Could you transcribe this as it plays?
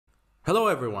Hello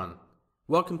everyone,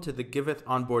 welcome to the Giveth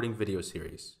onboarding video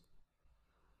series.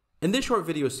 In this short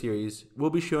video series, we'll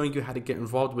be showing you how to get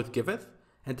involved with Giveth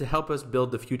and to help us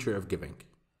build the future of giving.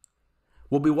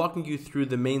 We'll be walking you through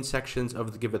the main sections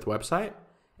of the Giveth website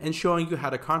and showing you how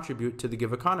to contribute to the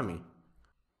Give economy.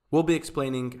 We'll be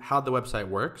explaining how the website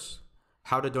works,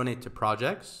 how to donate to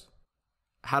projects,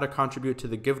 how to contribute to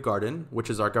the Give Garden, which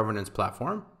is our governance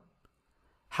platform,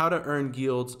 how to earn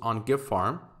yields on Give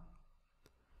Farm,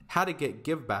 how to get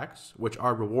givebacks, which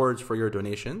are rewards for your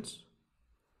donations,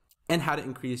 and how to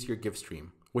increase your give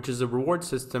stream, which is a reward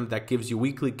system that gives you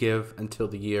weekly give until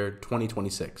the year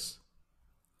 2026.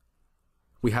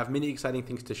 We have many exciting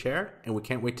things to share, and we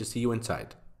can't wait to see you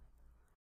inside.